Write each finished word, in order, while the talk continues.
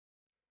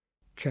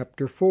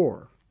Chapter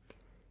 4.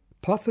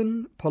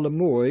 Pothen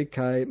polemoi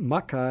kai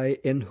makai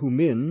en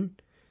humin,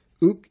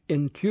 uk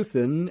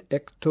entuthen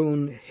ek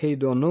ton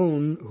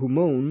hedonon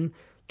humon,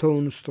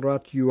 ton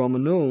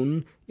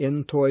stratuomenon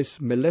en tois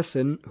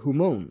melesen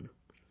humon.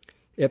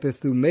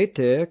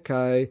 Epithumete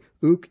kai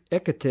uk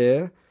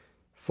ekete,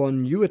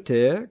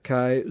 fonuete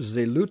kai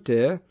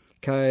zelute,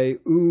 kai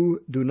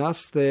u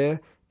dunaste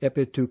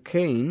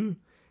epitukein,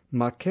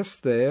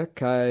 makeste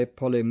kai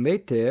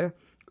polemete,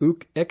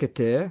 uk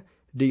ekete,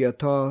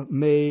 diata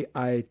me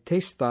ai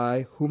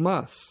testai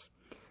humas,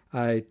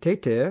 ai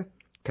tete,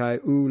 kai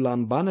u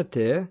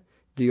lambanete,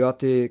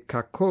 diote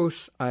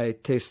kakos ai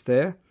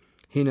teste,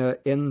 hina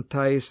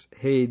entais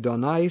he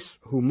donais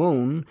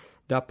humon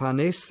da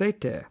panes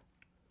sete.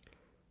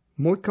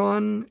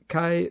 Moikon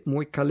kai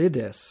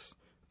moikalides,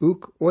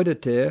 uk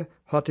oidete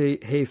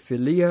hote he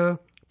philia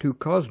tu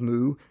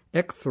cosmu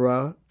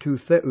ekthra tu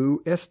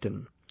theu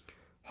esten.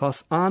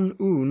 Hos an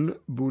un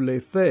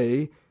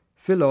bulethe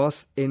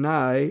philos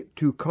enai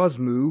tu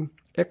cosmu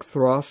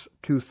ekthros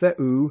tu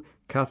theu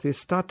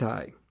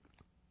kathistatai.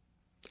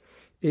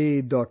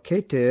 E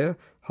docete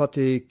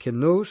hote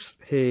kenos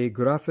he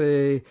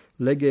graphe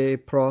lege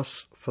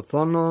pros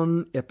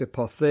phthonon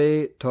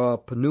epipothe ta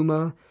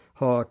pneuma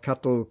ha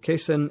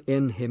katokesen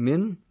en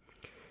hemin,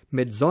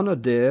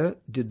 medzonade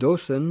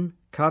didosen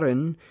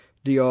karen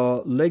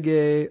dia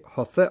lege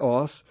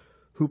hotheos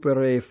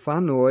hupere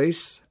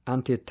phanois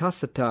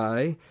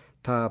antitacetai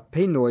ta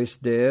penois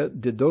de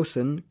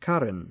didosen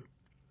karen.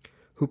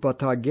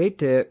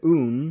 Hupatagete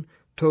un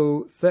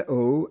to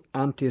theo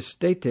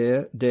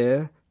antistete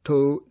de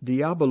to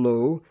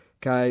diabolo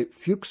kai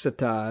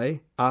fuxetai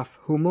af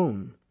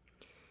humon.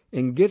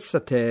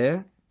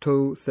 Ingitsate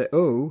to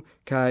theo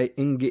kai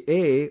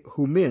ingie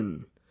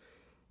humin.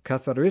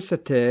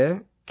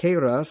 Catharisate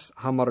keras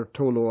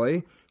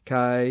hamartoloi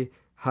kai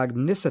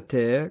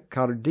hagnisate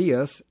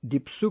cardias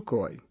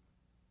dipsukoi.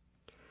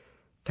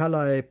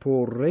 Talae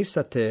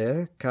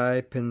poresate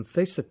kai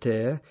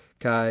penthesate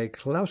kai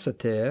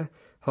clausate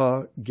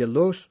ha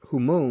gelos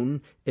humon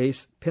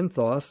es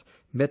penthos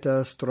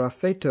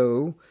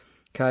metastrapheto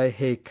kai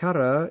he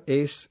cara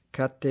es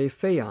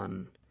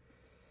katephean.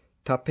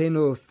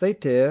 Tapeno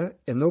thete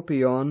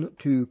enopion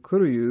tu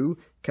curiu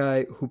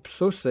kai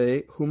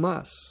hupsose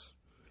humas.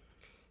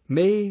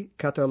 Me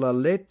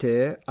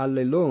catalalete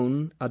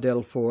allelon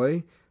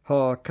adelphoi,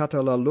 ha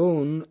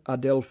catalalon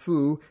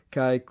adelphu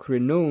kai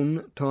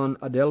crinon ton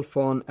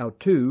adelphon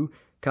autu,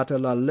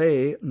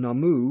 catalale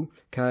namu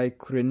kai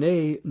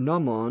crine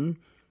nomon,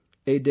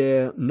 e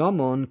de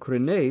nomon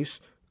crines,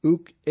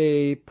 uk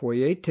e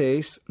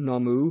poietes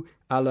namu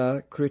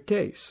alla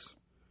crites.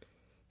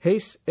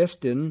 Hes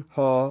estin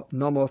ha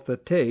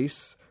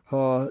nomothetes,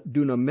 ha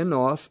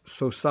dunamenos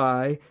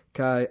sosai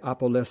kai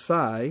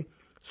apolesai,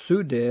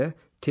 sude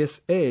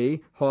tis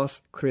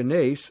hos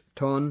crines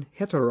ton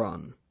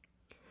heteron.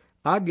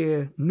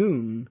 Age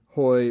nun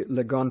hoi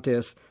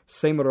legantes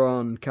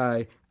semeron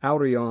kai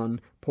aurion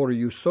por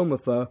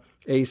eusomatha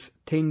eis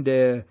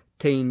tende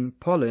ten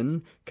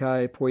pollen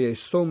kai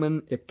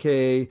poiesomen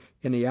eke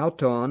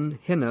eniauton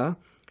hina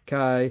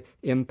kai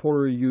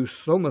empor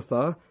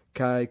eusomatha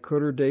kai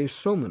curde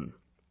somen.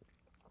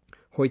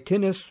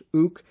 Hoitinis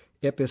uk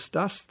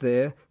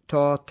epistaste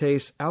ta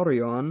tes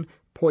aurion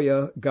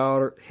poia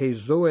gar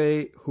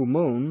hezoe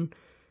humon,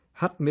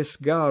 hatmis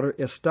gar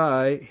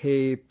estai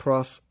he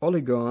pros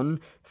oligon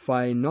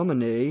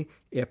phaenomene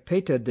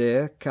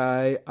epetade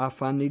kai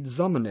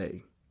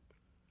aphanidzomene.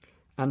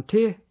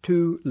 Ante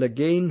tu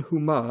legein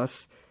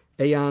humas,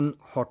 ean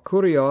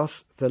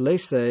hokurios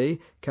thelese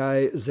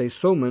kai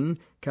zesomen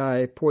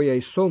kai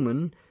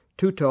poiesomen,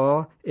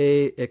 tuta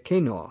e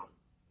ekeno.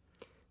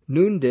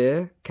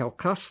 Nunde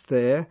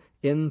calcaste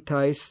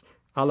entais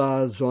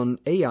alla zon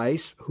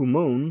eis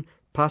humon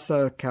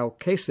passa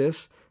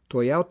calcasis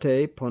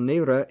toiaute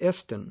ponera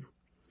esten.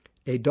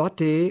 E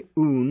dote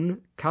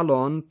un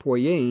calon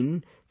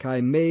poien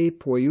kai me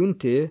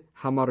poiunte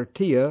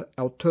hamartia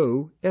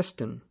auto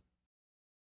esten.